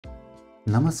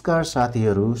नमस्कार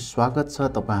साथीहरू, स्वागत छ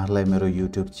तपाईहरुलाई मेरो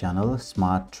YouTube च्यानल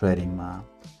स्मार्ट ट्रेडिङमा।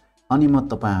 अनि म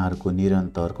तपाईहरुको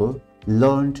निरन्तरको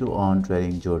लर्न टु अर्न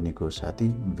ट्रेडिङ जर्नीको साथी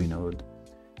विनोद।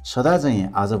 सदा चाहिँ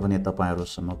आज पनि तपाईहरु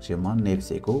समक्ष म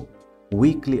नेप्सेको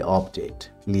वीकली अपडेट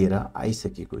लिएर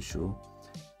आइसकेको छु।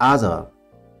 आज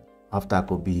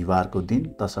हप्ताको बिहीबारको दिन,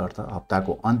 तसर्थ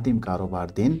हप्ताको अन्तिम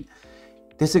कारोबार दिन,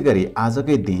 त्यसैगरी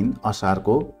आजकै दिन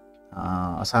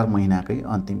असार महिनाकै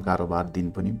अन्तिम कारोबार दिन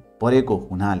पनि परेको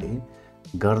हुनाले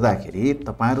गर्दाखेरि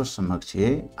तपाईहरु समक्ष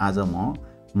आज म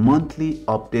मन्थली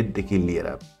अपडेटदेखि लिएर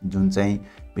जुन चाहिँ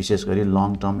विशेष गरी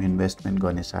लङ टर्म इन्भेस्टमेन्ट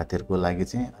गर्ने साथीहरुको लागि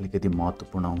चाहिँ अलिकति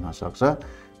महत्त्वपूर्ण हुन सक्छ।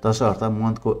 तसर्थ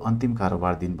मन्थको अन्तिम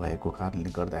कारोबार दिन भएको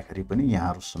कारणले गर्दाखेरि पनि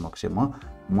यहाँहरु समक्ष म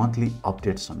मन्थली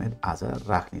अपडेट समेत आज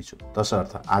राख्ने छु।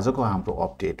 तसर्थ आजको हाम्रो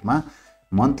अपडेटमा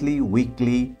monthly,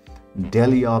 weekly,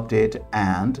 daily update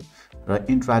and र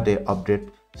इन्ट्राडे अपडेट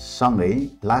सँगै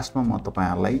लास्टमा म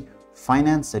तपाईहरुलाई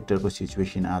फाइनान्स सेक्टरको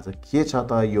सिचुएसन आज के छ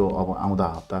त यो अब आउँदा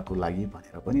हप्ताको लागि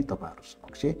भनेर पनि तपाईहरु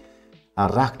समक्ष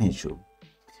राख्ने छु।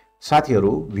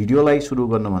 साथीहरु, भिडियोलाई सुरु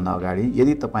गर्नुभन्दा अगाडि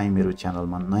यदि तपाई मेरो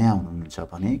च्यानलमा नयाँ हुनुहुन्छ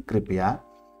भने कृपया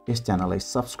यस च्यानललाई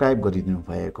सब्स्क्राइब गरिदिनु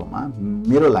भएकोमा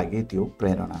मेरो लागि त्यो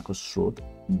प्रेरणाको स्रोत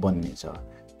बन्नेछ।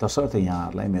 तसर्थ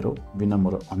यहाँहरुलाई मेरो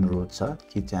विनम्र अनुरोध छ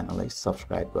कि च्यानललाई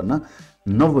सब्स्क्राइब गर्न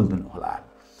नभुल्नु होला।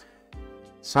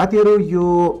 साथीहरु, यो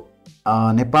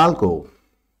नेपालको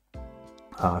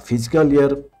फिजिकल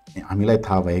इयर हामीलाई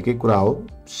थाहा भएकै कुरा हो,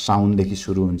 साउनदेखि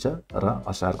सुरु हुन्छ र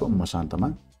असारको मसान्तमा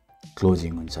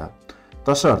क्लोजिङ हुन्छ।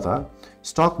 तसर्थ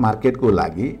स्टक मार्केटको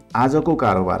लागि आजको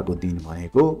कारोबारको दिन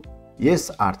भनेको यस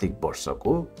आर्थिक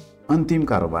वर्षको अन्तिम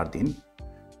कारोबार दिन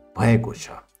भएको छ।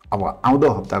 अब आउँदो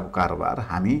हप्ताको कारोबार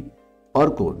हामी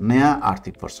अर्को नयाँ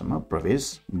आर्थिक वर्षमा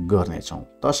प्रवेश गर्नेछौँ।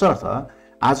 तसर्थ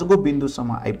आजको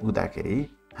बिन्दुसम्म आइपुग्दाखेरि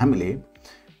हामीले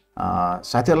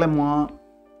साथीहरुलाई म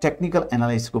टेक्निकल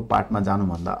एनालाइसिसको पार्टमा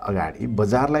जानुभन्दा अगाडि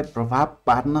बजारलाई प्रभाव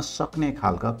पार्न सक्ने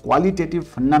खालका क्वालिटेटिभ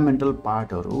फन्डामेन्टल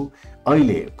पार्टहरू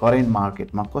अहिले करेन्ट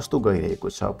मार्केटमा कस्तो गइरहेको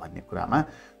छ भन्ने कुरामा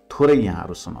थोरै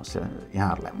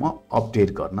यहाँहरुलाई म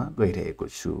अपडेट गर्न गइरहेको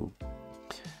छु।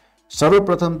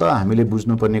 सर्वप्रथम त हामीले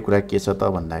बुझ्नुपर्ने कुरा के छ त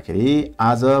भन्दाखेरि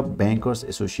आज बैंकर्स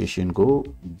एसोसिएसनको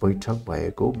बैठक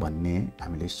भएको भन्ने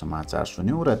हामीले समाचार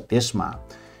सुन्यौं र त्यसमा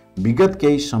विगत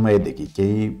केही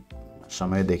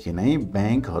समयदेखि नै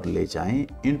बैंकहरूले चाहिँ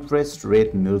इन्ट्रेस्ट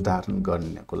रेट निर्धारण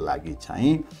गर्नको लागि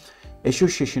चाहिँ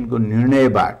एसोसिएसनको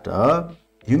निर्णयबाट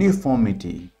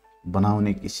युनिफर्मिटी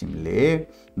बनाउने किसिमले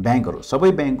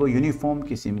सबै बैंकको युनिफर्म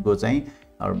किसिमको चाहिँ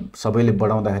सबैले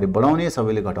बढाउँदाखेरि बढाउने,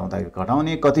 सबैले घटाउँदाखेरि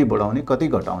घटाउने, कति बढाउने कति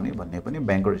घटाउने भन्ने पनि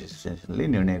बैंकर्स एसोसिएसनले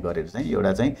निर्णय गरेर चाहिँ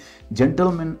एउटा चाहिँ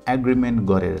जेन्टलमेन एग्रिमेन्ट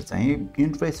गरेर चाहिँ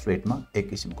इन्ट्रेस्ट रेटमा एक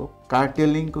किसिमको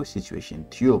कार्टेलिङको सिचुएसन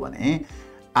थियो भने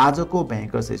आजको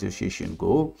बैंकर्स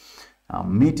एसोसिएसनको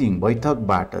मिटिङ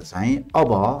बैठकबाट चाहिँ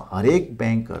अब हरेक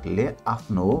बैंकरले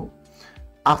आफ्नो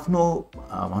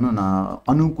भनौं न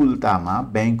अनुकूलतामा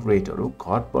बैंक रेटहरू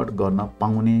घटबढ गर्न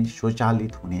पाउने,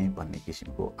 स्वचालित हुने भन्ने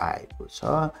किसिमको आएको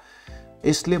छ।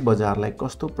 यसले बजारलाई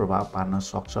कस्तो प्रभाव पार्न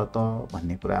सक्छ त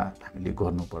भन्ने कुरा हामीले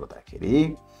गर्नु पर्दाखेरि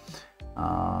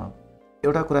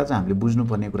एउटा कुरा चाहिँ हामीले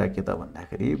बुझ्नुपर्ने कुरा के त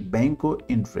भन्दाखेरि बैंकको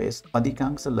इन्ट्रेस्ट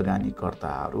अधिकांश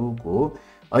लगानीकर्ताहरूको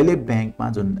अहिले बैंकमा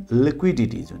जुन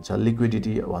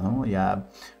लिक्विडिटी भनौं या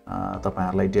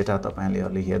तपाईहरुलाई डेटा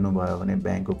तपाईहरुले हेर्नुभयो भने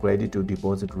बैंकको क्रेडिट टु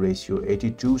डिपोजिट रेशियो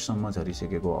 82 सम्म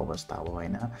झरिसकेको अवस्था हो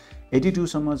हैन। 82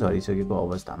 सम्म झरिसकेको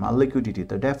अवस्थामा लिक्विडिटी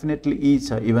त डेफिनेटली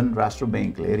छ। इभन राष्ट्र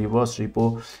बैंकले रिभर्स रिपो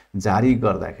जारी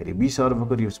गर्दाखेरि 20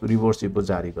 अर्बको रिभर्स रिपो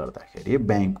जारी गर्दाखेरि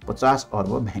बैंक 50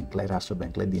 अर्ब राष्ट्र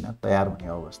बैंकलाई दिन तयार हुने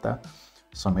अवस्था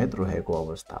समेत रहेको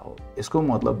अवस्था हो। यसको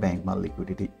मतलब बैंकमा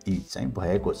लिक्विडिटी चाहिँ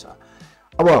भएको छ।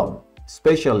 अब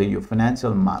स्पेशली यो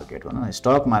फाइनान्शियल मार्केट भनौं न,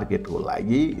 स्टक मार्केटको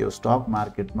लागि, यो स्टक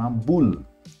मार्केटमा बुल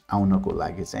आउनको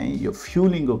लागि चाहिँ यो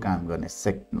फ्युलिङको काम गर्ने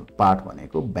पार्ट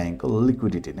भनेको बैंकको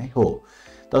लिक्विडिटी नै हो।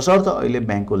 तसर्थ अहिले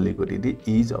बैंकको लिक्विडिटी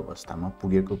इज अवस्थामा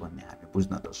पुगेको भन्ने हामी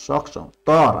बुझ्न त सक्छौं।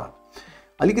 तर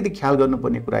अलिकति ख्याल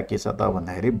गर्नुपर्ने कुरा के छ त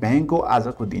भन्दाखेरि बैंकको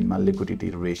आजको दिनमा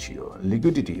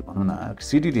लिक्विडिटी भनौं न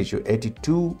सिडी रेशियो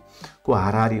 82 को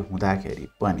हाराहारी हुँदाखेरि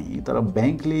पनि तर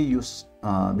बैंकले यो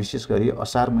विशेष गरी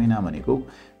असार महिना भनेको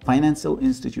फाइनान्शियल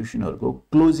इन्स्टिट्युसनहरुको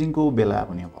क्लोजिङको बेला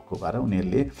हुने भएको कारण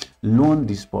उनीहरुले लोन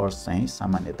डिस्पर्स चाहिँ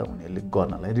सामान्यतः उनीहरुले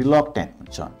गर्नलाई रिलक्टेन्ट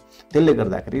हुन्छन्। त्यसले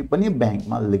गर्दाखेरि पनि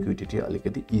बैंकमा लिक्विडिटी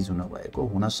अलिकति इज हुन भएको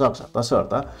हुन सक्छ।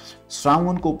 तसर्थ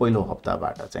श्रावणको पहिलो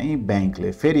हप्ताबाट चाहिँ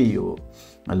बैंकले फेरि यो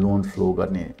लोन फ्लो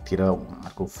गर्नेतिर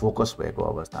उहाँहरुको फोकस भएको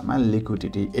अवस्थामा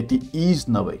लिक्विडिटी यति इज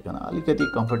नभइकन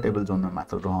अलिकति कम्फर्टेबल जोनमा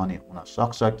मात्र रहने हुन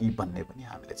सक्छ कि भन्ने पनि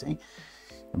हामीले चाहिँ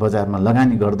बजारमा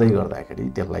लगानी गर्दै गर्दाखेरि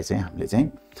त्यसलाई चाहिँ हामीले चाहिँ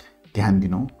ध्यान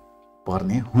दिनु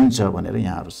पर्ने हुन्छ भनेर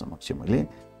यहाँहरु समक्ष मैले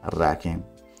राखेँ।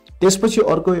 त्यसपछि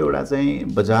अर्को एउटा चाहिँ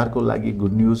बजारको लागि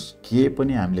गुड न्यूज के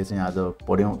पनि हामीले चाहिँ आज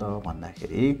पढ्यौं त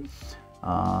भन्दाखेरि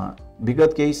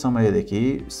विगत केही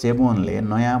समयदेखि सेबोनले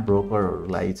नयाँ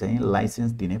ब्रोकरहरूलाई चाहिँ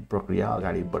लाइसेन्स दिने प्रक्रिया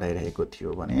अगाडि बढाइरहेको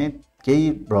थियो भने केही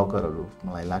ब्रोकरहरू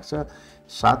मलाई लाग्छ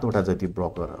 7 वटा जति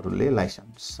ब्रोकरहरूले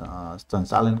लाइसेन्स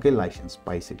सञ्चालनकै लाइसेन्स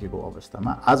पाइसकेको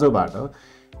अवस्थामा आजबाट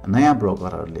नयाँ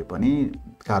ब्रोकरहरूले पनि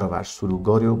कारोबार सुरु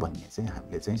गर्यो भन्ने चाहिँ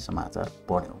हामीले चाहिँ समाचार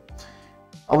पढ्यौं।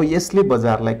 अब यसले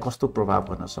बजारलाई कस्तो प्रभाव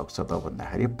गर्न सक्छ त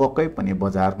भन्दाखेरि पक्कै पनि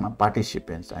बजारमा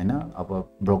पार्टिसिपेन्ट्स हैन अब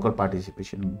ब्रोकर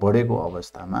पार्टिसिपेसन बढेको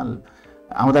अवस्थामा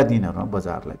आउँदा दिनहरुमा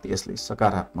बजारलाई यसले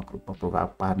सकारात्मक रूपमा प्रभाव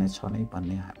पार्ने छ नै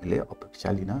भन्ने हामीले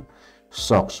अपेक्षा लिन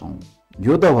सक्छौं।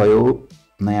 यो त भयो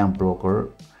नयाँ ब्रोकर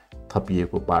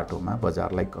थपिएको बाटोमा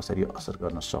बजारलाई कसरी असर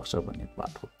गर्न सक्छ भन्ने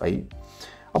बाटो है।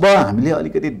 अब हामीले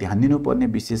अलिकति ध्यान दिनुपर्ने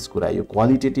विशेष कुरा यो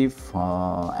क्वालिटेटिभ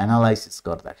एनालाइसिस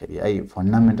गर्दाखेरि है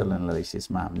फन्डामेन्टल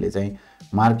एनालाइसिसमा हामीले चाहिँ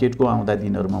मार्केटको आउँदा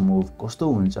दिनहरुमा मुभ कस्तो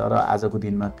हुन्छ र आजको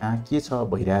दिनमा कहाँ के छ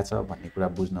भइरहेछ भन्ने कुरा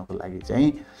बुझ्नको लागि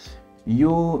चाहिँ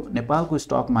यो नेपालको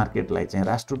स्टक मार्केटलाई चाहिँ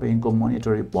राष्ट्र बैंकको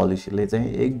मोनेटरी पोलिसीले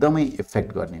चाहिँ एकदमै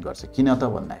इफेक्ट गर्ने गर्छ। किन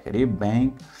त भन्दाखेरि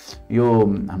बैंक यो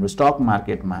हाम्रो स्टक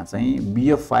मार्केटमा चाहिँ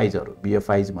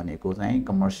बीएफआईज भनेको चाहिँ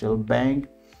commercial bank,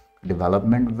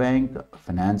 development bank,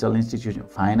 financial institution,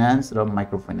 finance र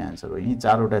माइक्रो फाइनान्सहरु यी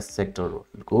चारवटा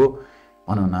सेक्टरहरुको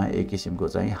भनौं न एक किसिमको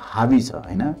चाहिँ हावी छ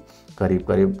हैन।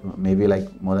 करिब maybe like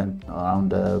more than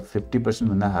around 50%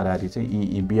 भन्दा हाराहारी चाहिँ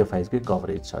यी बीएफआईज कै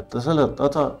कभरेज छ।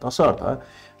 तसर्थ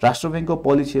राष्ट्र बैंकको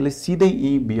पोलिसीले सिधै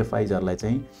यी बीएफआईजहरुलाई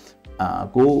चाहिँ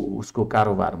को उसको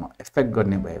कारोबारमा इफेक्ट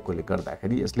गर्ने भएकोले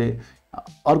गर्दाखेरि यसले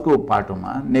अर्को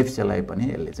पाटोमा नेप्सेलाई पनि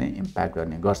यसले चाहिँ इम्प्याक्ट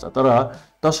गर्ने गर्छ। तर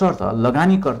तसर्थ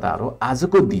लगानीकर्ताहरु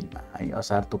आजको दिनमा है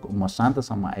असारको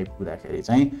मसान्तसम्म आइपुग्दाखेरि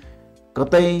चाहिँ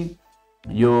कतै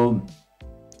यो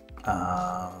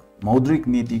मौद्रिक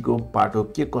नीतिको पाटो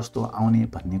के कस्तो आउने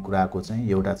भन्ने कुराको चाहिँ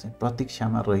एउटा चाहिँ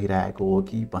प्रतीक्षामा रहिरहेको हो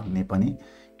कि भन्ने पनि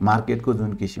मार्केटको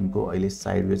जुन किसिमको अहिले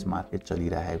साइडवेज मार्केट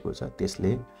चलिरहेको छ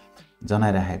त्यसले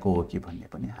जनाइरहेको हो कि भन्ने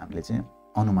पनि हामीले चाहिँ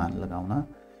अनुमान लगाउन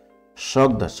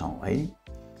सक्दछौं है।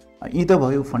 यी त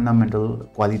भयो फन्डामेन्टल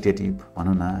क्वालिटेटिभ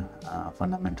भनौं न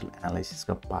फन्डामेन्टल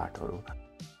एनालाइसिसका पार्टहरु।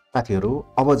 साथीहरु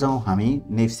अब जाउँ हामी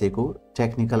नेप्सेको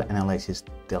टेक्निकल एनालाइसिस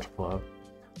तर्फ।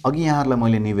 अघि यहाँहरुलाई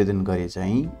मैले निवेदन गरे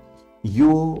चाहिँ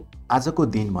यो आजको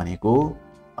दिन भनेको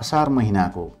असार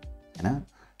महिनाको हैन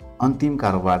अन्तिम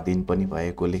कारोबार दिन पनि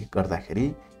भएकोले गर्दाखेरि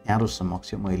यहाँहरु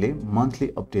समक्ष मैले मन्थली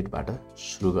अपडेटबाट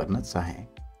सुरु गर्न चाहे।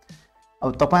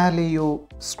 अब तपाईहरुले यो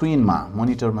स्क्रिनमा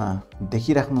मोनिटरमा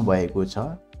देखिराख्नु भएको छ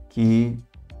कि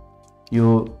यो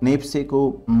नेप्सेको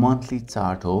मन्थली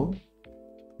चार्ट हो।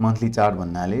 मन्थली चार्ट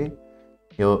भन्नाले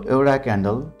यो एउटा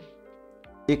क्यान्डल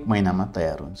एक महिनामा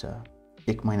तयार हुन्छ,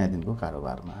 एक महिना दिनको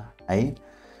कारोबारमा है।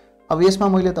 अब यसमा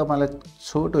मैले तपाईलाई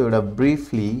छोटो एउटा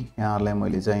ब्रिफली यहाँहरुलाई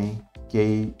मैले चाहिँ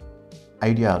केही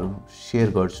आइडियाहरु शेयर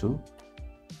गर्छु।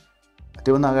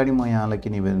 त्योभन्दा अगाडि म यहाँलाई के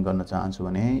निवेदन गर्न चाहन्छु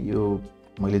भने यो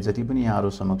मैले जति पनि यहाँहरु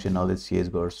समक्ष नलेज शेयर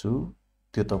गर्छु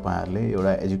त्यो तपाईहरुले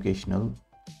एउटा एजुकेशनल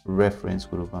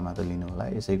रेफरेन्सको रूपमा मात्र लिनु होला।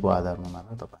 यसैको आधारमा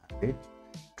मात्र तपाईहरुले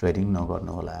ट्रेडिङ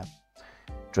नगर्नु होला।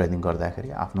 ट्रेडिङ गर्दाखेरि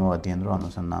आफ्नो अध्ययन र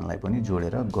अनुसन्धानलाई पनि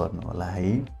जोडेर गर्नु होला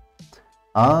है।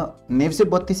 नेप्से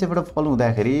 32 बाट फल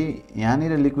हुँदाखेरि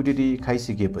यहाँनिर लिक्विडिटी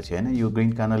खाइसकेपछि हैन यो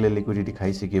ग्रीन क्यान्डलले लिक्विडिटी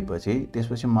खाइसकेपछि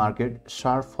त्यसपछि मार्केट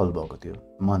शार्प फल भएको थियो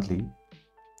मन्थली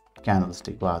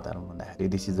क्यान्डलस्टिकको आधारमा भन्दाखेरि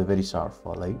this is a very sharp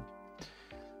फल है।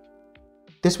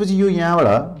 त्यसपछि यो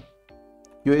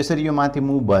यहाँबाट यो यसरी यो माथि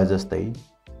मुभ भयो जस्तै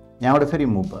यहाँबाट फेरि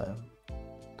मुभ भयो,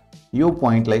 यो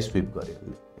पोइन्टलाई स्विप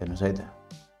गर्यो। हेर्नुस् है त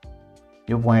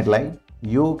यो पोइन्टलाई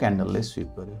यो क्यान्डलले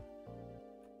स्विप गर्यो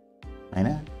हैन।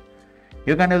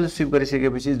 यो क्यान्डलले स्विप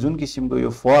गरिसकेपछि जुन किसिमको यो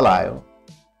फल आयो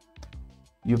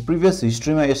यो प्रिभियस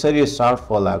हिस्ट्रीमा यसरी शार्प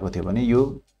फल आएको थियो भने यो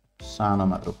सानो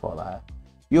मात्र फल आयो।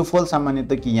 यो फल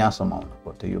सामान्यतः कि यहाँसम्म आउनु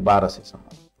पर्थ्यो, यो 1200 सम्म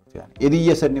आउनु पर्थ्यो यदि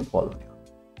यसरी नै फल हुने हो।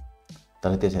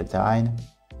 तर त्यसरी चाहिँ आएन।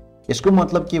 यसको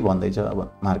मतलब के भन्दैछ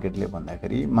अब मार्केटले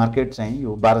भन्दाखेरि मार्केट चाहिँ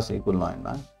यो 1200 को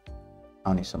लाइनमा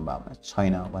आउने सम्भावना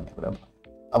छैन भन्ने कुरा।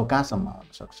 अब कहाँसम्म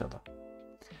आउन सक्छ त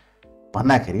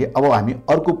भन्दाखेरि अब हामी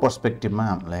अर्को पर्सपेक्टिभमा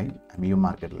हामी यो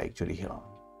मार्केटलाई एक्चुअली हेरौँ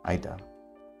है त।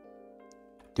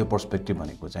 त्यो पर्सपेक्टिभ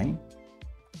भनेको चाहिँ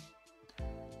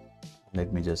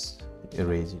let me just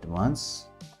erase it once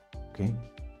okay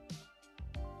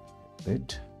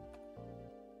weight.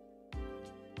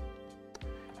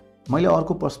 मैले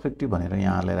अर्को पर्सपेक्टिभ भनेर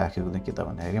यहाँलाई राखेको चाहिँ के त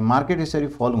भन्दाखेरि मार्केट यसरी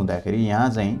फल हुँदाखेरि यहाँ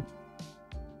चाहिँ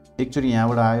एकचोटी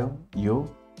यहाँबाट आयो यो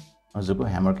हजुरको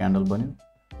ह्यामर क्यान्डल बन्यो।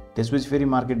 त्यसपछि फेरि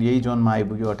मार्केट यही जोनमा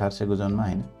आइपुग्यो 1800 को जोनमा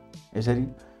हैन। यसरी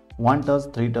 1 टच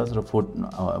 3 टच र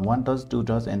 1 टच 2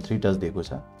 टच एन्ड 3 टच दिएको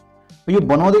छ। यो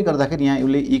बनाउँदै गर्दाखेरि यहाँ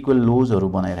यसले इक्वल लोजहरू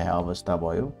बनाइरहेको अवस्था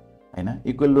भयो हैन।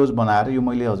 इक्वल लोज बनाएर यो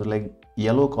मैले हजुरलाई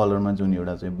येलो कलरमा जुन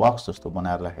एउटा चाहिँ बक्स जस्तो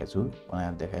बनाएर राखेको छु,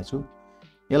 बनाएर देखाएको छु,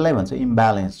 यसलाई भन्छ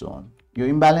इम्ब्यालेन्स जोन। यो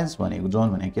इम्ब्यालेन्स भनेको जोन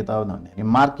भनेको के त भन्दाखेरि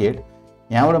मार्केट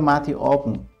यहाँबाट माथि अप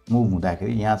मुभ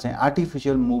हुँदाखेरि यहाँ चाहिँ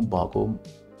आर्टिफिसियल मुभ भएको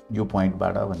यो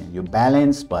पोइन्टबाट भने यो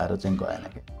ब्यालेन्स भएर चाहिँ गएन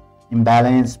के,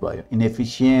 इम्ब्यालेन्स भयो,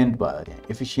 इनएफिसियन्ट भयो, यहाँ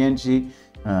एफिसियन्सी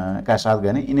का साथ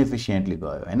गएन, इनएफिसियन्टली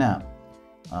गयो हैन।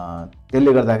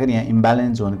 त्यसले गर्दाखेरि यहाँ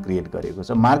इम्ब्यालेन्स जोन क्रिएट गरेको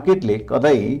छ। मार्केटले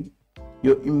कतै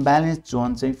यो इम्ब्यालेन्स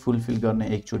जोन चाहिँ फुलफिल गर्ने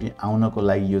एकचोटि आउनको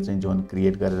लागि यो चाहिँ जोन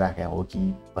क्रिएट गरेर राखेको हो कि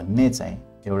भन्ने चाहिँ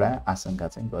एउटा आशंका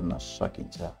चाहिँ गर्न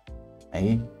सकिन्छ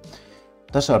है।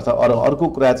 त्यसर्थ अर्को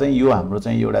कुरा चाहिँ यो हाम्रो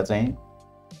चाहिँ एउटा चाहिँ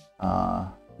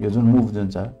यो जुन मुभ जुन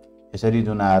छ यसरी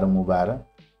जुन आएर मुभ आएर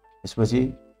यसपछि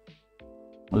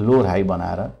लो हाई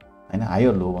बनाएर हैन,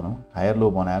 हायर लो भनौँ, हायर लो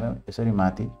बनाएर यसरी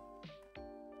माथि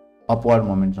अपवर्ड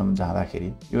मोमेन्टसम्म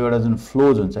जाँदाखेरि यो एउटा जुन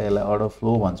फ्लो जुन छ यसलाई अर्डर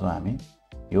फ्लो भन्छौँ हामी।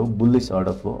 यो बुलिस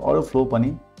अर्डर फ्लो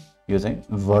पनि यो चाहिँ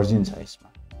भर्जिन छ। यसमा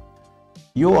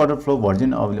यो order flow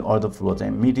virgin order flow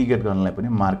चाहिँ मिटिगेट गर्नलाई पनि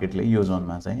मार्केटले यो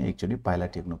जोनमा चाहिँ एकचोटि पाइला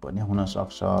टेक्नुपर्ने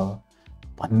हुनसक्छ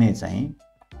भन्ने चाहिँ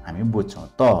हामी बुझ्छौँ।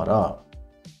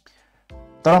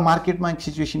 तर मार्केटमा एक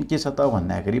सिचुएसन के छ त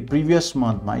भन्दाखेरि प्रिभियस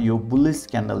मन्थमा यो बुलिस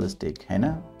क्यान्डल स्टिक हैन,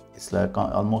 यसलाई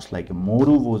almost like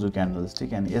Moru बोजु candle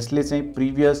stick, and यसले चाहिँ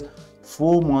प्रिभियस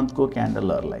 4 मन्थको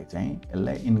क्यान्डलहरूलाई चाहिँ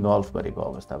यसलाई इन्गल्फ गरेको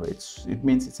अवस्था भयो। It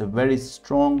means it's a very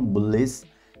strong bullish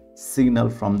signal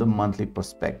from the monthly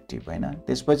perspective हैन।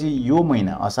 त्यसपछि यो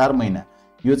महिना असार महिना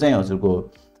यो चाहिँ हजुरको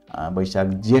वैशाख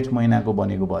जेठ महिनाको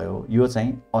बनेको भयो, यो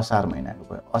चाहिँ असार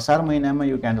महिनाको भयो। असार महिनामा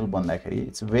यो candle बन्दाखेरि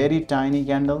it's very tiny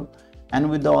candle and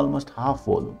with the almost half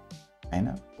volume हैन।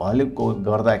 भोल्युमको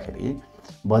गर्दाखेरि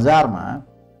बजारमा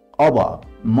अब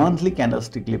मन्थली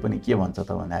क्यान्डलस्टिकले पनि के भन्छ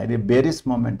त भन्दाखेरि बेरिस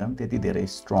मोमेन्टम त्यति धेरै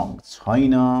स्ट्रङ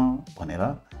छैन भनेर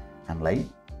हामीलाई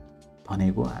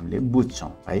भनेको हामीले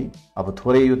बुझ्छौँ है। अब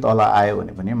थोरै यो तल आयो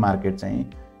भने पनि मार्केट चाहिँ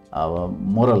अब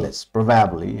मोरलेस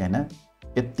प्रोबेबली हैन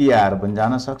यति आएर पनि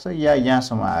जान सक्छ या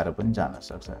यहाँसम्म आएर पनि जान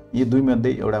सक्छ। यी दुई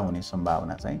मध्ये एउटा हुने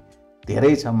सम्भावना चाहिँ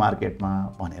धेरै छ मार्केटमा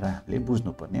भनेर हामीले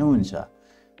बुझ्नुपर्ने हुन्छ।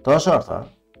 तसर्थ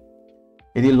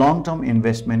यदि लङ टर्म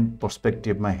इन्भेस्टमेन्ट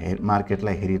पर्सपेक्टिभमा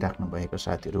मार्केटलाई हेरिराख्नु भएको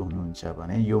साथीहरू हुनुहुन्छ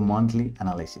भने यो मन्थली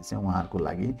एनालाइसिस चाहिँ उहाँहरूको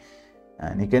लागि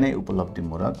निकै नै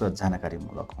उपलब्धिमूलक र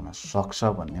जानकारीमूलक हुन सक्छ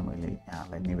भन्ने मैले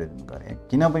यहाँलाई निवेदन गरेँ।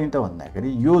 किनभने त भन्दाखेरि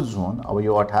यो जोन अब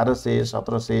यो 1800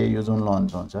 1700 यो जोन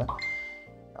लन्च हुन्छ।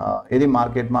 यदि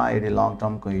मार्केटमा यदि लङ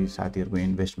टर्म कोही साथीहरूको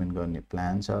इन्भेस्टमेन्ट गर्ने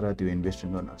प्लान छ र त्यो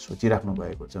इन्भेस्टमेन्ट गर्न सोचिराख्नु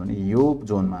भएको छ भने यो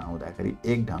जोनमा आउँदाखेरि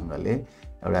एक ढङ्गले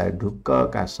एउटा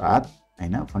ढुक्कका साथ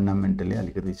हैन फन्डामेन्टली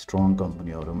अलिकति स्ट्रङ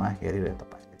कम्पनीहरूमा हेरेर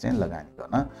तपाईले चाहिँ लगानी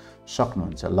गर्न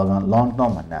सक्नुहुन्छ। लङ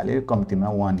टर्म भन्नाले कम्तीमा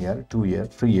 1 इयर 2 इयर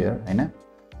 3 इयर हैन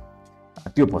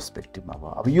त्यो पर्सपेक्टिभमा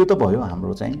भयो। अब यो त भयो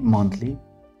हाम्रो चाहिँ मन्थली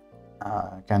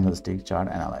क्यान्डलस्टिक चार्ट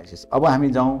एनालाइसिस। अब हामी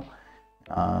जाउँ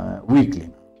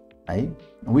विकलीमा है।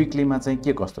 विकलीमा चाहिँ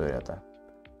के कस्तो हेर त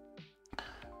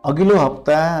अघिल्लो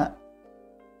हप्ता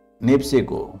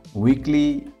नेप्सेको विकली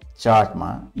चार्टमा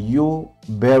यो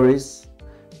बेरिस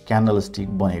क्यान्डलस्टिक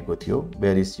बनेको थियो।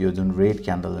 बेरिस यो जुन रेड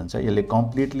क्यान्डल हुन्छ यसले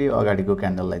कम्प्लिटली अगाडिको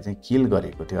क्यान्डललाई चाहिँ किल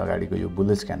गरेको थियो, अगाडिको यो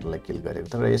बुलिस क्यान्डललाई किल गरेको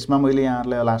थियो। र यसमा मैले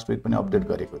यहाँहरूलाई लास्ट विक पनि अपडेट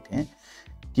गरेको थिएँ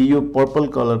कि यो पर्पल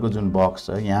कलरको जुन बक्स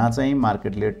छ यहाँ चाहिँ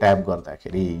मार्केटले ट्याप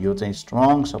गर्दाखेरि यो चाहिँ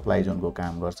स्ट्रङ सप्लाई जोनको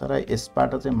काम गर्छ र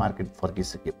यसबाट चाहिँ मार्केट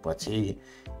फर्किसकेपछि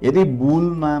यदि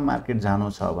बुलमा मार्केट जानु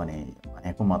छ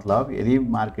भनेको मतलब यदि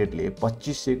मार्केटले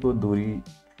 2500 को दूरी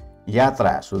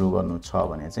यात्रा सुरु गर्नु छ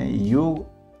भने चाहिँ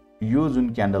यो जुन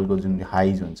क्यान्डलको जुन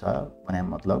हाई जुन छ भने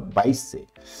मतलब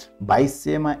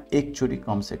 2200 मा एकचोटि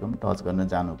कमसेकम टच गर्न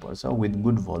जानुपर्छ विथ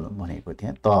गुड भोल्युम भनेको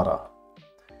थिएँ। तर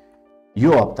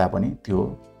यो हप्ता पनि त्यो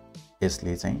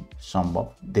यसले चाहिँ सम्भव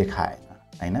देखाएन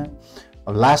हैन।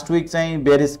 अब लास्ट विक चाहिँ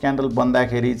बेरिस क्यान्डल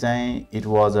बन्दाखेरि चाहिँ इट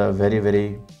वाज अ भेरी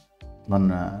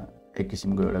एक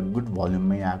किसिमको एउटा गुड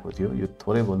भोल्युममै आएको थियो। यो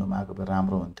थोरै भोल्युम आएको भए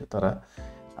राम्रो हुन्थ्यो तर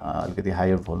अलिकति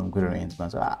हायर भोल्युमको रेन्जमा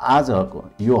छ। आजको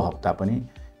यो हप्ता पनि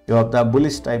यो हप्ता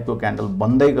बुलिस टाइपको क्यान्डल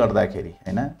बन्दै गर्दाखेरि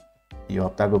हैन यो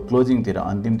हप्ताको क्लोजिङतिर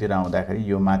अन्तिमतिर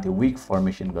आउँदाखेरि यो माथि विक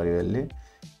फर्मेसन गर्यो यसले।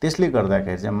 त्यसले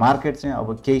गर्दाखेरि चाहिँ मार्केट चाहिँ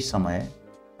अब केही समय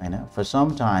हैन फर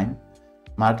सम टाइम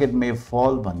मार्केट मे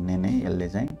फल भन्ने नै यसले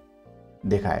चाहिँ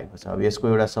देखाएको छ। अब यसको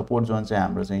एउटा सपोर्ट जोन चाहिँ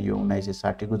हाम्रो चाहिँ यो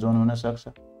 1960 को जोन हुन सक्छ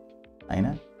हैन।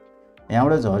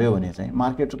 यहाँबाट झर्यो भने चाहिँ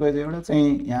मार्केटको एउटा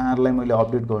चाहिँ यहाँहरूलाई मैले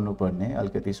अपडेट गर्नुपर्ने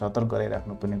अलिकति सतर्क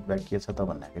गराइराख्नुपर्ने कुरा के छ त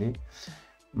भन्दाखेरि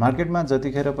मार्केटमा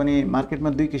जतिखेर पनि मार्केटमा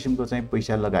दुई किसिमको चाहिँ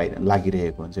पैसा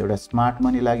लागिरहेको हुन्छ। एउटा स्मार्ट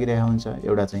मनी लागिरहेको हुन्छ,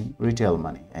 एउटा चाहिँ रिटेल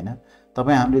मनी हैन।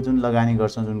 तपाईँ हामीले जुन लगानी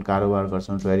गर्छौँ, जुन कारोबार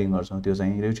गर्छौँ, ट्रेडिङ गर्छौँ, त्यो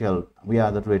चाहिँ retail, we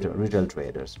are the retail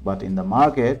traders. But in the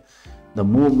market the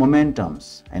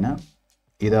मोमेन्टम्स, होइन,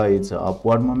 either it's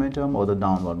upward momentum or the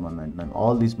downward momentum,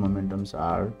 all these momentums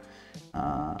are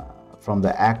from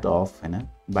the act of,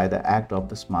 by the act of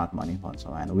the smart money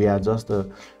also, and we are just the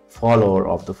follower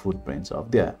of the footprints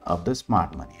of the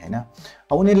smart money, हैन.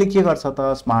 अब उनीहरूले के गर्छ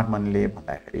त smart मनीले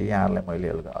भन्दाखेरि यहाँहरुलाई मैले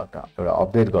एउटा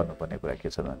update गर्नुपर्ने कुरा के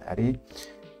छ भन्दाखेरि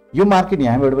यो मार्केट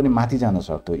यहाँबाट पनि माथि जान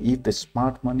सक्थ्यो if the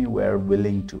smart money were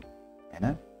willing to,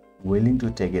 हैन, willing to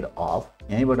take it off,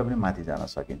 यहीँबाट पनि माथि जान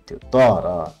सकिन्थ्यो.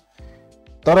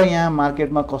 तर यहाँ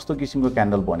मार्केटमा कस्तो किसिमको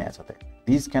क्यान्डल बनेको छ त,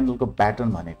 दिस क्यान्डलको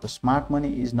प्याटर्न भनेको smart money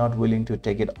is not willing to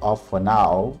take it off for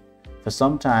now, for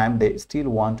some time they still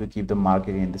want to keep the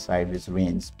market in the sideways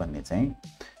range भन्ने चाहिँ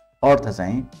अर्थ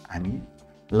चाहिँ हामी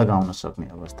लगाउन सक्ने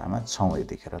अवस्थामा छौँ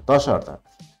यतिखेर. तसर्थ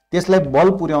त्यसलाई बल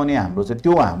पुर्याउने हाम्रो चाहिँ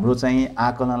त्यो हाम्रो चाहिँ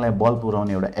आकलनलाई बल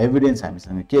पुर्याउने एउटा एभिडेन्स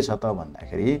हामीसँग के छ त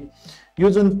भन्दाखेरि यो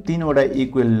जुन तीनवटा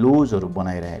इक्वल लोजहरू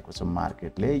बनाइरहेको छ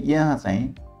मार्केटले, यहाँ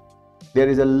चाहिँ there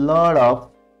is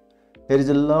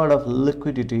a lot of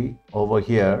liquidity over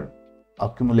here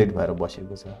accumulate भएर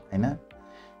बसेको छ, हैन.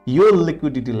 यो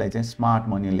लिक्विडिटीलाई चाहिँ स्मार्ट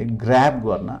मनीले ग्र्याब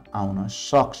गर्न आउन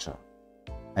सक्छ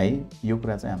है, यो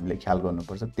कुरा चाहिँ हामीले ख्याल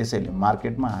गर्नुपर्छ. त्यसैले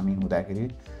मार्केटमा हामी हुँदाखेरि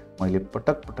मैले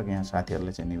पटक यहाँ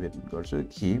साथीहरुलाई चाहिँ निवेदन गर्छु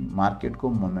कि मार्केटको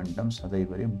मोमेन्टम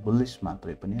सधैँभरि बुलिश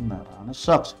मात्रै पनि नरहन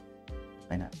सक्छ,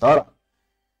 हैन. तर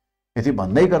यति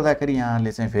भन्दै गर्दाखेरि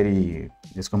यहाँले चाहिँ फेरि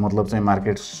यसको मतलब चाहिँ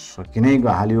मार्केट सकिनै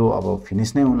हाल्यो, अब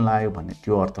फिनिस नै हुन लाग्यो भन्ने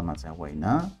त्यो अर्थमा चाहिँ होइन.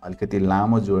 अलिकति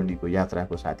लामो जोर्नीको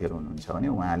यात्राको साथीहरु हुनुहुन्छ भने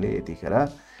उहाँले यतिखेर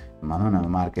भनौँ न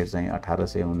मार्केट चाहिँ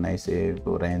 1800-1900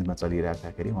 को रेन्जमा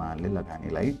चलिराख्दाखेरि उहाँले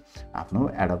लगानीलाई आफ्नो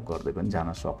एडप्ट गर्दै पनि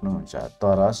जान सक्नुहुन्छ.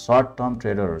 तर सर्ट टर्म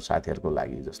ट्रेडरहरु साथीहरुको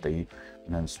लागि जस्तै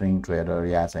स्विङ ट्रेडर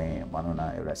या चाहिँ भनौँ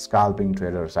न एउटा स्काल्पिङ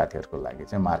ट्रेडर साथीहरुको लागि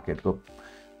चाहिँ मार्केटको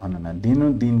भनौँ न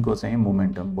दिनको चाहिँ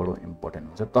मोमेन्टम बडो इम्पोर्टेन्ट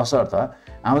हुन्छ. तसर्थ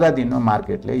आउँदा दिनमा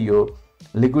मार्केटले यो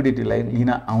लिक्विडिटीलाई लिन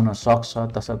आउन सक्छ,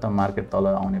 तसर्थ मार्केट तल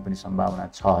आउने पनि सम्भावना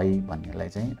छ है भन्नेलाई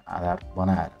चाहिँ आधार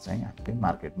बनाएर चाहिँ हामीले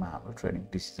मार्केटमा हाम्रो ट्रेडिङ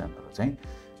डिसिजनहरु चाहिँ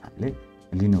हामीले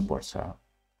लिनुपर्छ.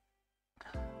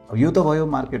 अब यो त भयो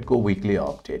मार्केटको विकली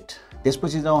अपडेट.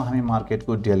 त्यसपछि जाउँ हामी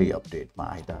मार्केटको डेली अपडेटमा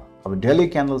है त. अब डेली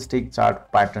क्यान्डलस्टिक चार्ट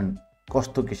प्याटर्न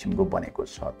कस्तो किसिमको बनेको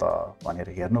छ त भनेर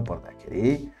हेर्नु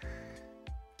पर्दाखेरि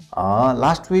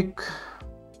लास्ट विक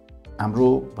हाम्रो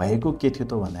भएको के थियो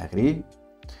त भन्दाखेरि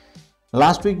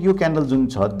लास्ट विक यो क्यान्डल जुन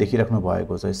छ देखिराख्नु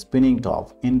भएको छ spinning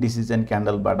top indices and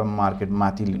क्यान्डलबाट market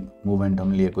माथि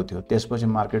मोमेन्टम लिएको थियो. त्यसपछि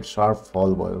मार्केट शार्प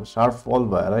फल भयो. शार्प फल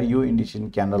भएर यो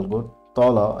इन्डिसेस क्यान्डलको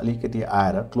तल अलिकति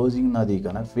आएर क्लोजिङ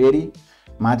नदिकन फेरि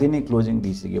माथि नै क्लोजिङ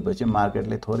दिइसकेपछि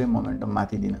मार्केटले थोरै मोमेन्टम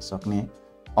माथि दिन सक्ने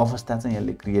अवस्था चाहिँ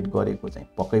यसले क्रिएट गरेको चाहिँ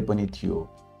पक्कै पनि थियो,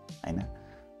 हैन.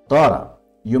 तर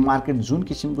यो मार्केट जुन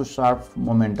किसिमको शार्प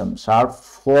मोमेन्टम शार्प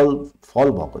फल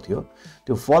भएको थियो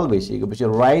त्यो फल भइसकेपछि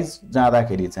राइज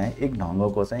जाँदाखेरि चाहिँ एक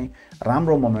ढङ्गको चाहिँ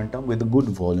राम्रो मोमेन्टम विथ गुड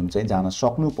भोल्युम चाहिँ जान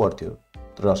सक्नु पर्थ्यो.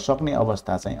 र सक्ने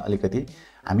अवस्था चाहिँ अलिकति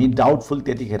हामी डाउटफुल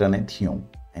त्यतिखेर नै थियौं,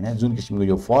 हैन. जुन किसिमको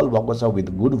यो फल भएको छ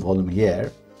विथ गुड भोल्युम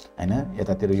हियर, हैन,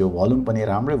 यतातिर यो भोल्युम पनि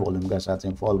राम्रै भोल्युमका साथ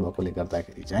चाहिँ फल भएकोले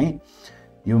गर्दाखेरि चाहिँ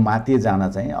यो माथि जान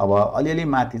चाहिँ अब अलिअलि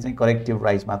माथि चाहिँ करेक्टिभ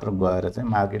राइज मात्र गएर चाहिँ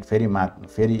मार्केट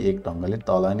फेरि एक ढङ्गले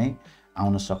तल नै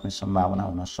आउन सक्ने सम्भावना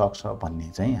हुन सक्छ भन्ने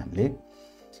चाहिँ हामीले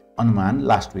अनुमान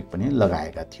लास्ट विक पनि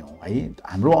लगाएका थियौं है.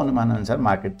 हाम्रो अनुमान अनुसार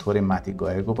मार्केट थोरै माथि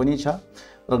गएको पनि छ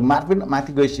र मार्केट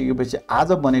माथि गइसकेपछि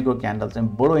आज बनेको क्यान्डल चाहिँ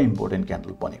बडो इम्पोर्टेन्ट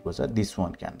क्यान्डल बनेको छ. दिस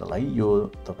वन क्यान्डल है, यो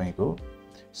तपाईको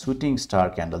सुटिङ स्टार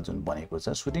क्यान्डल जुन बनेको छ.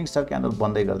 सुटिङ स्टार क्यान्डल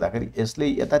बन्दै गर्दाखेरि यसले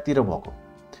यतातिर भएको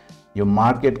यो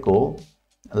मार्केटको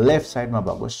लेफ्ट साइडमा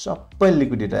भएको सबै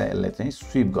लिक्विडिटी यसले चाहिँ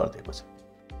स्विप गरिदिएको छ.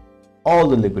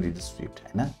 अल द लिक्विडिटी स्विप्ड,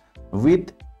 हैन,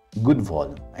 विथ गुड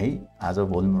भोल्युम है. आज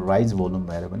भोल्युम राइज भोल्युम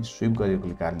भएर पनि स्विप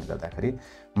गरेकोले कारणले गर्दाखेरि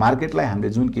मार्केटलाई हामीले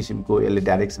जुन किसिमको यसले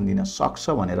डाइरेक्सन दिन सक्छ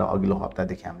भनेर अघिल्लो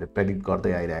हप्तादेखि हामीले प्रेडिक्ट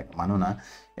गर्दै आइरहेको भनौँ न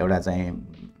एउटा चाहिँ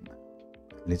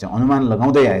हामीले चाहिँ अनुमान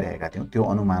लगाउँदै आइरहेका थियौँ. त्यो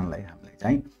अनुमानलाई हामीले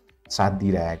चाहिँ साथ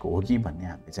दिइरहेको हो कि भन्ने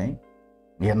हामीले चाहिँ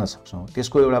हेर्न सक्छौँ.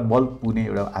 त्यसको एउटा बल पुग्ने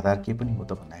एउटा आधार के पनि हो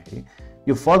त भन्दाखेरि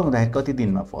यो फल हुँदाखेरि कति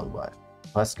दिनमा फल भयो.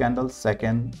 First candle,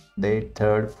 second day,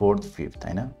 third, fourth, fifth,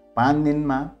 हैन. 5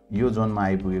 दिनमा यो जोनमा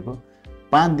आइपुगेको.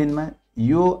 5 दिनमा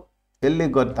यो यसले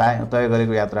तय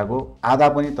गरेको यात्राको आधा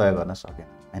पनि तय गर्न सकेन,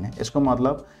 हैन. यसको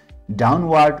मतलब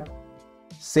downward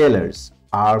sellers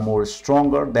are more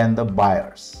stronger then the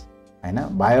buyers, हैन.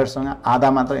 बायर्ससँग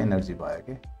आधा मात्र एनर्जी भयो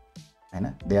के,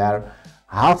 हैन. दे आर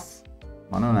हाफ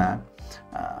भनौँ न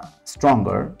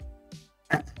स्ट्रङ्गर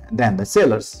देन द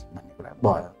सेलर्स भन्ने कुरा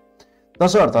भयो.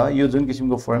 तसर्थ यो जुन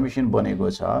किसिमको फर्मेसन बनेको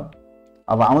छ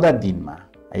अब आउँदा दिनमा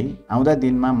है। आउँदा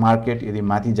दिनमा मार्केट यदि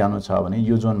माथि जानु छ भने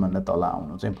यो जोनभन्दा तल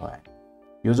आउनु चाहिँ भएन।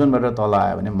 यो जोनबाट तल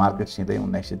आयो भने मार्केट सिधै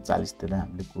 1940 तिर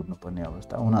हामीले कुद्नुपर्ने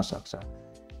अवस्था हुन सक्छ।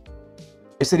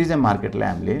 यसरी चाहिँ मार्केटलाई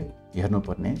हामीले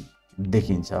हेर्नुपर्ने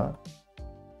देखिन्छ।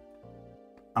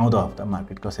 आउँदो हप्ता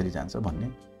मार्केट कसरी जान्छ भन्ने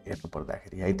हेर्नु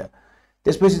पर्दाखेरि है त।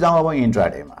 त्यसपछि जाउँ अब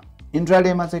इन्ट्राडेमा।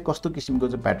 इन्ट्राडेमा चाहिँ कस्तो किसिमको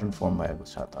चाहिँ प्याटर्न फर्म भएको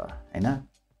छ त हैन।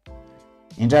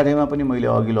 इन्ट्राडेमा पनि मैले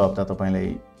अघिल्लो हप्ता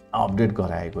तपाईलाई अपडेट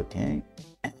गराएको थिएँ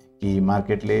कि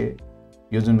मार्केटले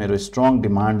यो जुन मेरो स्ट्रङ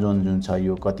डिमान्ड जोन जुन छ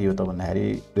यो कति हो त भन्दाखेरि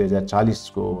 2040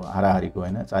 को हाराहारीको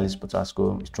हैन 40-50 को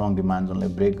स्ट्रङ डिमान्ड जोनलाई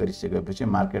ब्रेक गरिसकेपछि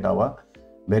मार्केट अब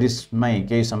बेरिसमै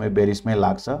केही समय बेरिसमै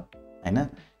लाग्छ हैन।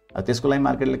 त्यसको लागि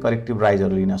मार्केटले करेक्टिभ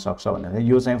राइजहरु लिन सक्छ भनेर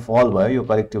यो चाहिँ फल भयो, यो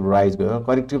करेक्टिभ राइज गयो।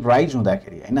 करेक्टिभ राइज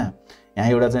हुँदाखेरि हैन यहाँ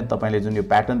एउटा चाहिँ तपाईले जुन यो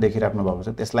प्याटर्न देखिराख्नु भएको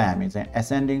छ त्यसलाई हामी चाहिँ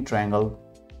एसेन्डिङ ट्रायंगल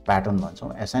प्याटर्न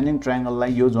भन्छौं। एसेन्डिङ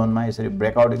ट्रायंगललाई यो जोनमा यसरी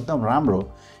ब्रेकआउट एकदम राम्रो,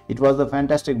 it was the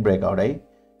fantastic breakout है।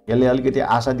 यसले अलिकति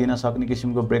आशा दिन सक्ने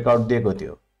किसिमको ब्रेकआउट दिएको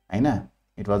थियो हैन।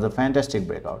 It was a fantastic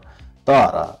breakout.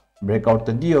 तर ब्रेकआउट त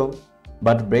दियो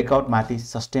बट ब्रेकआउट माथि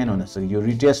सस्टेन हुन सक्यो। यो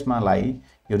रिटेस्टमा लागि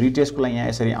यो रिटेस्टको लागि यहाँ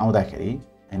यसरी आउँदाखेरि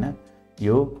हैन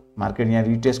यो मार्केट यहाँ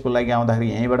रिटेस्टको लागि आउँदाखेरि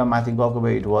यहीँबाट माथि गएको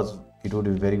भए it would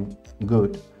be very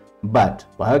good. But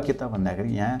भयो के त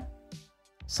भन्दाखेरि यहाँ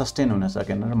सस्टेन हुन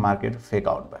सकेन र मार्केट फेक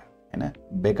आउट भयो हैन।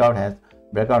 Breakout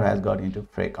has got into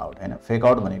fake out हैन। फेक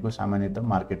आउट भनेको सामान्यतः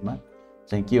मार्केटमा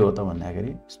चाहिँ के हो त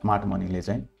भन्दाखेरि स्मार्ट मनीले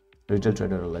चाहिँ रिटेल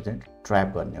ट्रेडरहरूलाई चाहिँ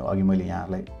ट्र्याप गर्ने हो। अघि मैले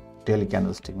यहाँलाई डेली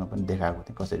क्यान्डलस्टिकमा पनि देखाएको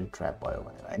थिएँ कसरी ट्र्याप भयो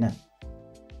भनेर हैन।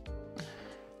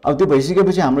 अब त्यो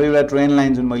भइसकेपछि हाम्रो एउटा ट्रेन्ड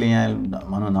लाइन जुन मैले यहाँ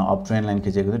भनौँ न अप ट्रेन्ड लाइन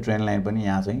खिचेको थिएँ, ट्रेन्ड लाइन पनि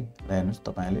यहाँ चाहिँ हेर्नुहोस्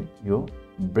तपाईले यो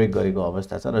ब्रेक गरेको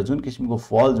अवस्था छ र जुन किसिमको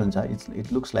फल जुन छ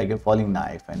it looks like a falling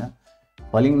knife हैन।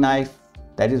 Falling knife,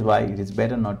 that is why it is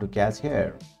better not to catch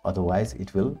here, otherwise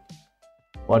it will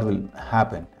what will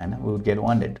happen and we would get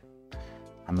wounded.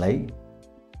 हामीलाई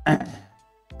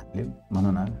हामीले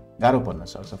भनौँ न गाह्रो पर्न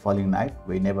सक्छ। Falling knife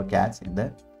we never catch in the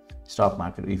stock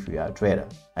market if we are trader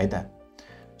है त।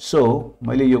 So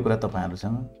मैले यो कुरा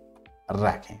तपाईहरुसँग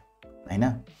राखेँ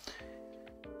हैन।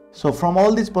 So from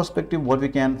all this perspective what we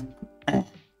can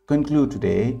conclude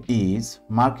today is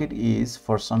market is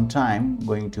for some time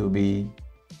going to be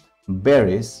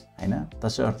bearish हैन।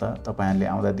 त्यसर्थ तपाईहरुले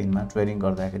आउँदा दिनमा ट्रेडिङ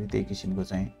गर्दाखेरि त्यही किसिमको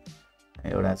चाहिँ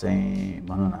एउटा चाहिँ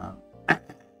भनौँ न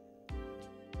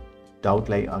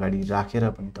डाउटलाई अगाडि राखेर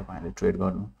पनि तपाईहरुले ट्रेड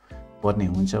गर्नु पर्ने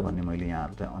हुन्छ भन्ने मैले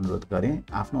यहाँहरुलाई अनुरोध गरेँ।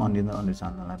 आफ्नो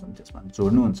अनुसन्धानलाई पनि त्यसमा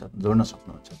जोड्न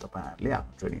सक्नुहुन्छ तपाईहरुले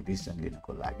आफ्नो ट्रेडिङ डिसिजन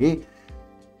लिनको लागि।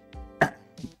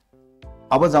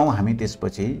 अब जाउँ हामी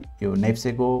त्यसपछि यो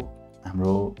नेप्सेको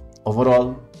हाम्रो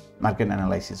ओभरअल मार्केट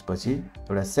एनालाइसिस पछि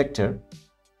एउटा सेक्टर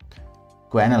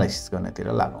को एनालाइसिस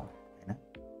गर्नतिर लागौँ हैन।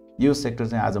 यो सेक्टर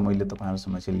चाहिँ आज मैले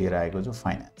तपाईहरुसँग चाहिँ लिएर आएको छु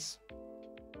फाइनान्स।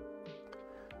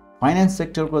 फाइनान्स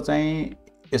सेक्टरको चाहिँ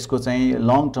यसको चाहिँ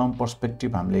लङ टर्म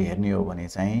पर्सपेक्टिभ हामीले हेर्ने हो भने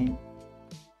चाहिँ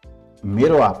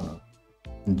मेरो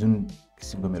आफ्नो जुन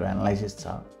किसिमको मेरो एनालाइसिस छ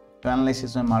त्यो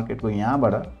एनालाइसिसमा मार्केटको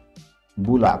यहाँबाट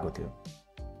बुल आएको थियो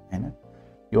हैन।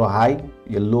 यो हाई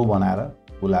यो लो बनाएर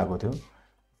बुल आएको थियो।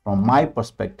 From my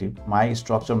perspective, my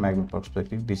structure magnet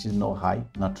perspective this is no high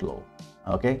not low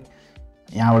okay.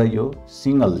 यहाँबाट यो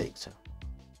सिंगल लेग छ।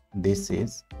 This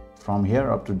is from here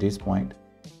up to this point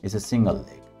is a single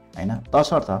leg हैन।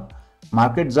 तसर्थ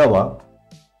मार्केट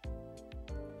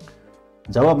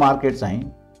जब market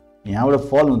चाहिँ यहाँबाट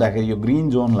फल हुँदाखेरि यो ग्रीन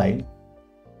जोनलाई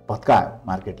भत्कायो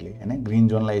मार्केटले हैन। ग्रीन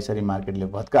जोनलाई यसरी मार्केटले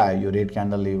भत्कायो, यो रेड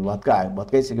क्यान्डलले भत्कायो।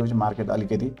 भत्काइसकेपछि मार्केट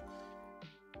अलिकति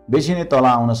बेसी नै तल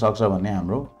आउन सक्छ भन्ने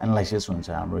हाम्रो एनालाइसिस हुन्छ,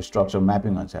 हाम्रो स्ट्रक्चर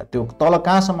म्यापिङ हुन्छ। त्यो तल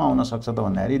कहाँसम्म आउन सक्छ त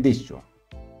भन्दाखेरि दिस जोन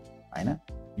हैन।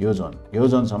 यो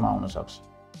जोनसम्म आउन सक्छ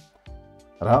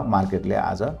र मार्केटले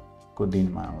आजको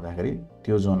दिनमा आउँदाखेरि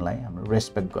त्यो जोनलाई हाम्रो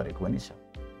रेस्पेक्ट गरेको पनि छ।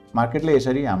 मार्केटले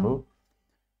यसरी हाम्रो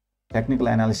टेक्निकल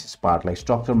एनालिसिस पार्टलाई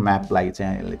स्ट्रक्चर म्यापलाई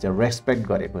चाहिँ यसले चाहिँ रेस्पेक्ट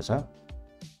गरेको छ।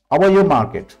 अब यो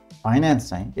मार्केट फाइनान्स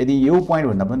चाहिँ यदि यो पोइन्ट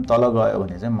भन्दा पनि तल गयो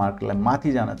भने चाहिँ मार्केटलाई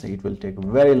माथि जान चाहिँ it will take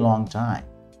very long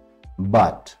time.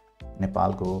 But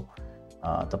नेपालको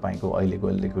तपाईको अहिलेको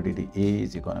लिक्विडिटी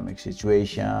एज, इकोनोमिक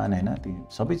सिचुएसन हैन ती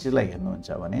सबै चिजलाई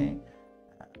हेर्नुहुन्छ भने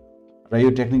र यो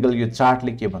टेक्निकल यो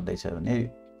चार्टले के भन्दैछ भने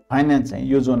फाइनान्स चाहिँ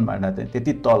यो जोनबाट चाहिँ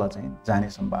त्यति तल चाहिँ जाने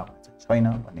सम्भावना चाहिँ छैन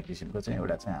भन्ने किसिमको चाहिँ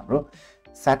एउटा चाहिँ हाम्रो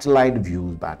स्याटेलाइट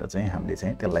भ्यूबाट चाहिँ हामीले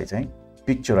चाहिँ त्यसलाई चाहिँ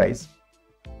पिक्चराइज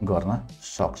गर्न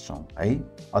सक्छौं है।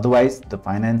 Otherwise the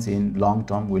finance in long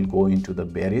term will go into the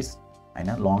berries हैन।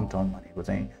 लङ टर्म भनेको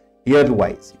चाहिँ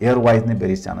इयर वाइज नै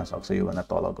बेरिस जान सक्छ यो भन्दा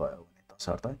तल गयो भने।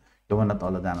 तसर्थ यो भन्दा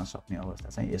तल जान सक्ने अवस्था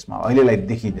चाहिँ यसमा अहिलेलाई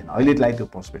देखिदैन, अहिलेलाई त्यो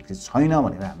पर्सपेक्टिभ छैन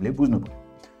भनेर हामीले बुझ्नु पर्यो।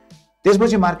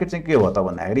 त्यसपछि मार्केट चाहिँ के हो त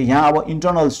भन्दाखेरि यहाँ अब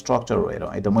इन्टरनल स्ट्रक्चर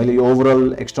हेरौँ है त। मैले यो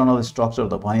ओभरअल एक्सटर्नल स्ट्रक्चर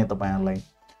त भने तपाईहरुलाई।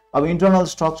 अब इन्टरनल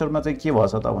स्ट्रक्चरमा चाहिँ के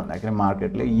भछ त भन्दाखेरि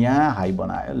मार्केटले यहाँ हाई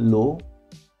बनायो, लो,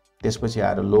 त्यसपछि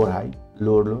आएर लोअर हाई,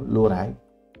 लोअर लो, लोअर हाई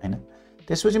हैन।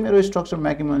 त्यसपछि मेरो स्ट्रक्चर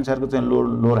म्याक्सिमम अनुसारको चाहिँ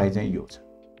लोअर हाई चाहिँ यो छ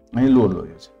अनि लोअर लो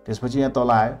यो छ। त्यसपछि यहाँ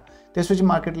तल आयो, त्यसपछि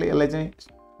मार्केटले यसलाई चाहिँ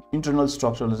इन्टरनल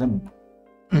स्ट्रक्चरले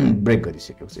चाहिँ ब्रेक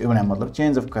गरिसकेको छ। यो भने मतलब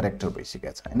चेन्ज अफ क्यारेक्टर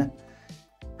भइसकेको छ हैन।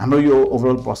 हाम्रो यो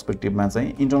ओभरअल पर्सपेक्टिभमा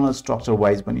चाहिँ इन्टरनल स्ट्रक्चर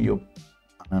वाइज पनि यो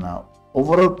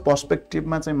ओभरअल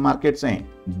पर्सपेक्टिभमा चाहिँ मार्केट चाहिँ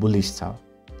बुलिश छ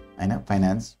हैन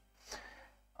फाइनान्स।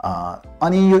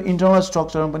 अनि यो इन्टरनल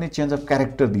स्ट्रक्चरमा पनि चेन्ज अफ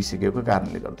क्यारेक्टर दिइसकेको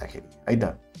कारणले गर्दाखेरि है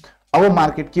त। अब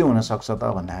मार्केट के हुन सक्छ त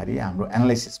भन्दाखेरि हाम्रो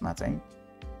एनालाइसिसमा चाहिँ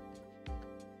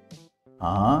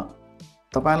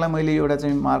तपाईहरुलाई मैले एउटा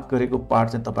चाहिँ मार्क गरेको पार्ट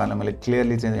चाहिँ तपाईहरुलाई मैले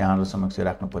क्लियरली चाहिँ यहाँहरु समक्ष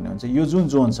राख्नुपर्ने हुन्छ। यो जुन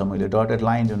जोन छ मैले डटेड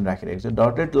लाइन जुन राखिरहेको छु,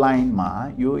 डटेड लाइनमा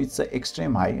यो इट्स अ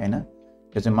एक्सट्रिम हाई हैन।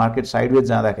 यो चाहिँ मार्केट साइडवेज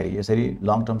जाँदाखेरि यसरी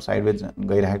लङ टर्म साइडवेज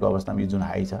गइरहेको अवस्थामा यो जुन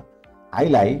हाई छ,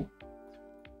 हाईलाई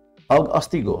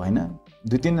अस्तिको हैन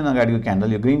 2-3 दिन अगाडिको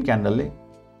क्यान्डल, यो ग्रीन क्यान्डलले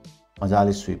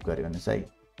मजाले स्विप गर्यो भने चाहिँ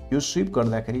यो स्विप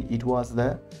गर्दाखेरि it was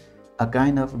the a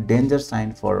kind of danger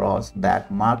sign for us that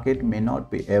market may not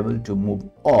be able to move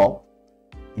up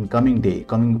in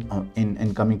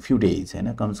coming few days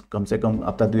हैन। कम से कम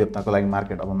हप्ता 2 हप्ताको लागि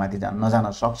मार्केट अब माथि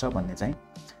नजान सक्छ भन्ने चाहिँ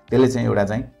त्यसले चाहिँ एउटा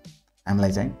चाहिँ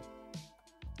हामीलाई चाहिँ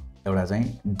एउटा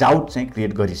चाहिँ डाउट चाहिँ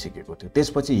क्रिएट गरिसकेको थियो।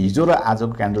 त्यसपछि हिजो र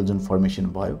आजको क्यान्डल जुन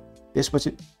फर्मेसन भयो त्यसपछि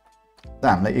त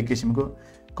हामीलाई एक किसिमको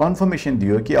कन्फर्मेसन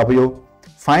दियो कि अब यो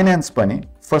फाइनान्स पनि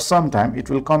for some time it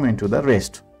will come into the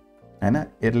rest हैन।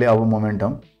 यसले अब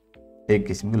मोमेन्टम एक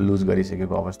किसिमको लुज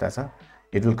गरिसकेको अवस्था छ,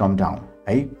 इट विल कम डाउन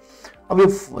है। अब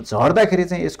यो झर्दाखेरि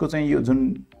चाहिँ यसको चाहिँ यो जुन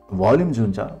भोल्युम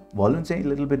जुन छ, भोल्युम चाहिँ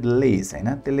लिटल बिट लेस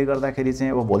हैन। त्यसले गर्दाखेरि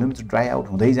चाहिँ अब भोल्युम चाहिँ ड्राई आउट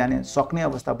हुँदै जाने सक्ने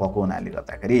अवस्था भएको हुनाले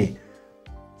गर्दाखेरि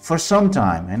फर सम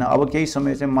टाइम हैन अब केही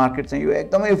समय चाहिँ मार्केट चाहिँ यो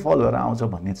एकदमै फल भएर आउँछ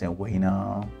भन्ने चाहिँ होइन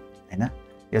हैन।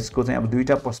 यसको चाहिँ अब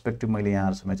दुईटा पर्सपेक्टिभ मैले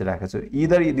यहाँहरुसँग चाहिँ राखेको छु।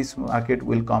 इदर this market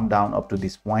will come down up to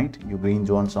this point, यो ग्रीन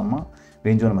जोनसम्म,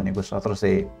 ग्रीन जोन भनेको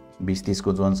 1720-30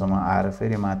 को जोनसम्म आएर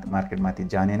फेरि मार्केट माथि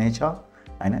जाने नै छ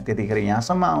हैन। त्यतिखेर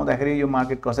यहाँसम्म आउँदाखेरि यो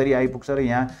मार्केट कसरी आइपुग्छ र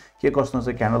यहाँ के कस्तो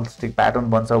चाहिँ क्यान्डल स्टिक प्याटर्न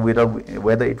बन्छ,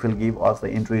 whether it will give us the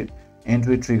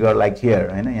entry trigger like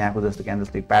here हैन। यहाँको जस्तो क्यान्डल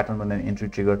स्टिक प्याटर्न बनेर एन्ट्री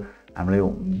ट्रिगर हामीले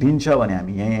दिन्छ भने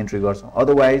हामी यही एन्ट्री गर्छौँ।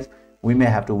 Otherwise we may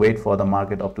have to wait for the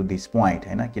market up to this point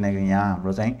हैन। किनकि यहाँ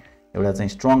हाम्रो चाहिँ एउटा चाहिँ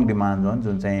स्ट्रङ डिमान्ड जोन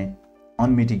जुन चाहिँ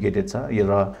अनमिटिगेटेड छ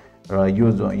र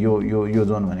यो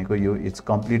जोन भनेको यो it's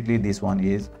completely this one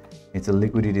it's a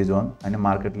liquidity John हैन।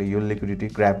 मार्केटले यो लिक्विडिटी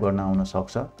ग्र्याब गर्न आउन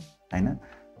सक्छ हैन,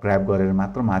 ग्र्याब गरेर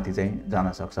मात्र माथि चाहिँ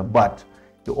जान सक्छ। बट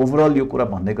यो ओभरअल यो कुरा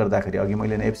भन्दै गर्दाखेरि अघि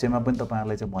मैले एफसीमा पनि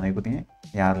तपाईहरुलाई चाहिँ भनेको थिएँ,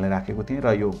 यहाँहरुले राखेको थिएँ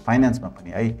र यो फाइनान्समा पनि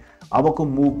है अबको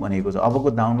मुभ भनेको छ, अबको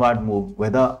downward move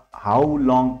whether how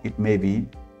long it may be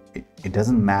it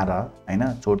doesn't matter हैन,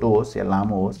 छोटो होस् या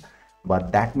लामो होस्, but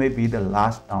that may be the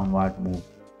last downward move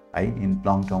है इन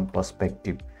लङ टर्म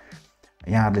पर्सपेक्टिभ।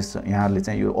 यहाँहरुले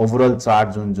चाहिँ यो ओभरअल चार्ट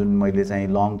जुन मैले चाहिँ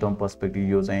लङ टर्म पर्सपेक्टिभ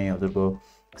यो चाहिँ हजुरको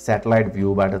स्याटेलाइट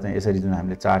भ्यूबाट चाहिँ यसरी जुन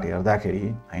हामीले चार्ट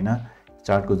हेर्दाखेरि हैन,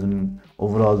 चार्टको जुन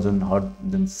ओभरअल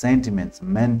जुन सेन्टिमेन्ट्स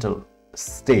मेन्टल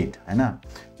स्टेट हैन,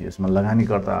 यसमा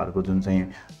लगानीकर्ताहरूको जुन चाहिँ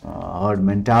हर्ड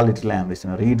मेन्टालिटीलाई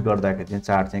हामीले रिड गर्दाखेरि चाहिँ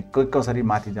चार्ट चाहिँ कसरी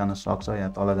माथि जान सक्छ या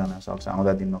तल जान सक्छ,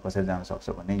 आउँदा दिनमा कसरी जान सक्छ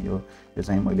भन्ने यो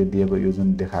चाहिँ मैले दिएको यो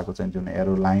जुन देखाएको चाहिँ जुन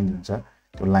एरो लाइन जुन छ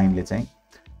त्यो लाइनले चाहिँ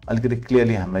अलिकति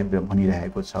क्लियरली हामीलाई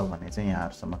भनिरहेको छ भन्ने चाहिँ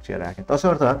यहाँहरु समक्ष राखेँ।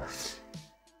 तसर्थ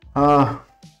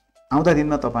आउँदा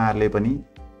दिनमा तपाईहरुले पनि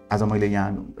आज मैले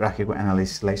यहाँ राखेको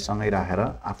एनालाइसिसलाई सँगै राखेर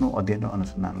आफ्नो अध्ययन र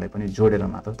अनुसन्धानलाई पनि जोडेर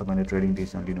मात्र तपाईले ट्रेडिङ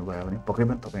डिसिजन लिनुभयो भने पक्कै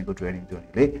पनि तपाईको ट्रेडिङ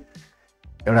जर्नीले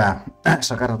एउटा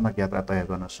सकारात्मक यात्रा तय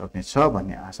गर्न सक्नेछ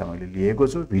भन्ने आशा मैले लिएको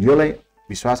छु। भिडियोलाई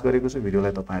विश्वास गरेको छु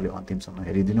भिडियोलाई तपाईले अन्तिमसम्म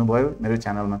हेरिदिनु भयो। मेरो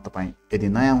च्यानलमा तपाई यदि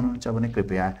नयाँ हुनुहुन्छ भने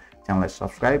कृपया च्यानललाई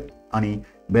सब्स्क्राइब अनि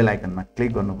बेल आइकनमा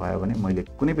क्लिक गर्नुभयो भने मैले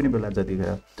कुनै पनि बेला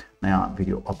जतिखेर नयाँ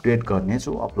भिडियो अपडेट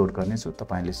गर्नेछु, अपलोड गर्नेछु,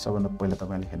 तपाईले सबभन्दा पहिला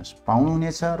तपाईले हेर्न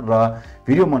पाउनुहुनेछ र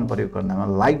भिडियो मन परेको खण्डमा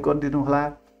लाइक गरिदिनु होला।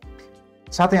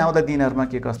 साथै आउँदा दिनहरुमा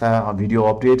के कस्ता भिडियो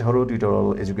अपडेटहरु,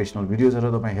 ट्युटोरियल, एजुकेशनल भिडियोजहरु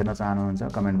तपाई हेर्न चाहनुहुन्छ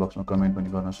कमेन्ट बक्समा कमेन्ट पनि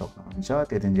गर्न सक्नुहुन्छ।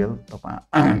 त्यतिन्जेल तपाई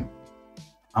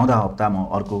आउँदा हप्ता म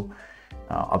अर्को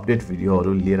अपडेट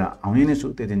भिडियोहरु लिएर आउने नै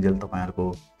छु। त्यतिन्जेल तपाईहरुको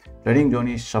ट्रेडिङ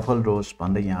जर्नी सफल रहोस्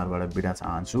भन्दै यहाँहरुबाट बिदा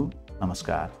चाहन्छु।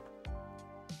 नमस्कार।